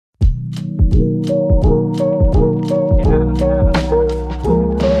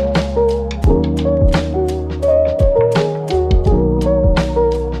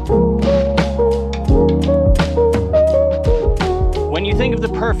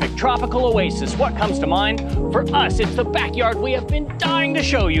perfect tropical oasis, what comes to mind? For us, it's the backyard we have been dying to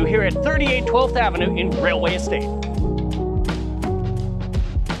show you here at 38 12th Avenue in Railway Estate.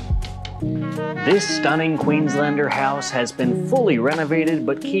 This stunning Queenslander house has been fully renovated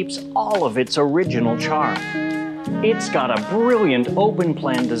but keeps all of its original charm. It's got a brilliant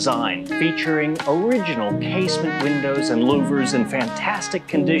open-plan design featuring original casement windows and louvers in fantastic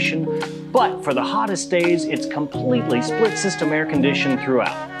condition, but for the hottest days, it's completely split-system air-conditioned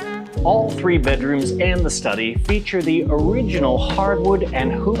throughout. All 3 bedrooms and the study feature the original hardwood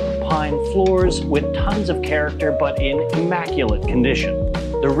and hoop pine floors with tons of character but in immaculate condition.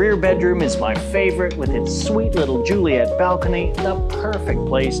 The rear bedroom is my favorite with its sweet little Juliet balcony, the perfect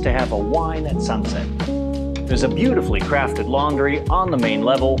place to have a wine at sunset. There's a beautifully crafted laundry on the main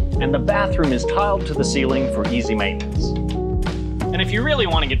level, and the bathroom is tiled to the ceiling for easy maintenance. And if you really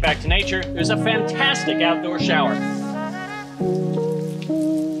want to get back to nature, there's a fantastic outdoor shower.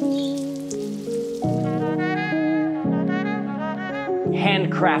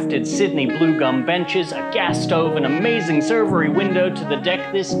 Handcrafted Sydney blue gum benches, a gas stove, an amazing servery window to the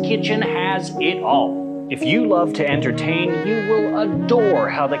deck. This kitchen has it all. If you love to entertain, you will adore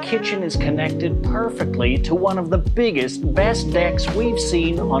how the kitchen is connected perfectly to one of the biggest, best decks we've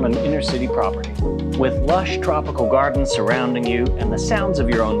seen on an inner city property. With lush tropical gardens surrounding you and the sounds of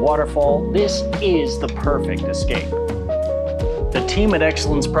your own waterfall, this is the perfect escape. The team at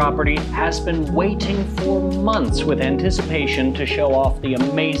Excellence Property has been waiting for months with anticipation to show off the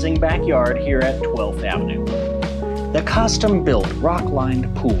amazing backyard here at 12th Avenue. The custom-built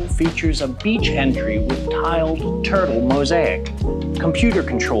rock-lined pool features a beach entry with tiled turtle mosaic,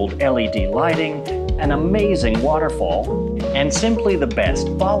 computer-controlled LED lighting, an amazing waterfall, and simply the best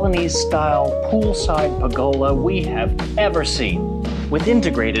Balinese-style poolside pergola we have ever seen, with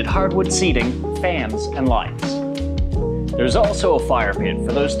integrated hardwood seating, fans, and lights. There's also a fire pit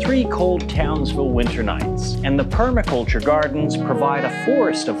for those 3 cold Townsville winter nights, and the permaculture gardens provide a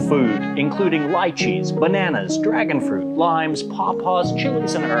forest of food, including lychees, bananas, dragon fruit, limes, pawpaws,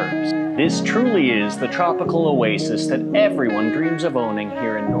 chilies, and herbs. This truly is the tropical oasis that everyone dreams of owning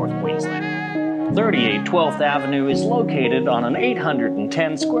here in North Queensland. 38 12th Avenue is located on an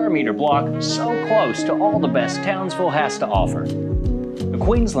 810 square meter block, so close to all the best Townsville has to offer. The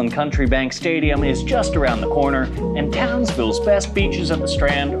Queensland Country Bank Stadium is just around the corner, and Townsville's best beaches at the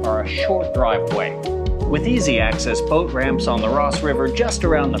Strand are a short drive away. With easy access boat ramps on the Ross River just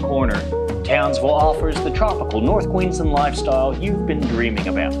around the corner, Townsville offers the tropical North Queensland lifestyle you've been dreaming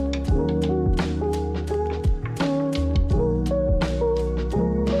about.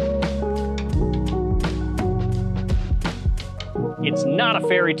 It's not a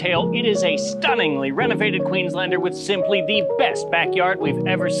fairy tale, it is a stunningly renovated Queenslander with simply the best backyard we've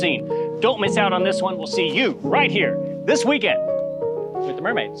ever seen. Don't miss out on this one. We'll see you right here this weekend with the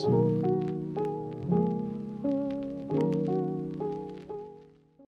mermaids.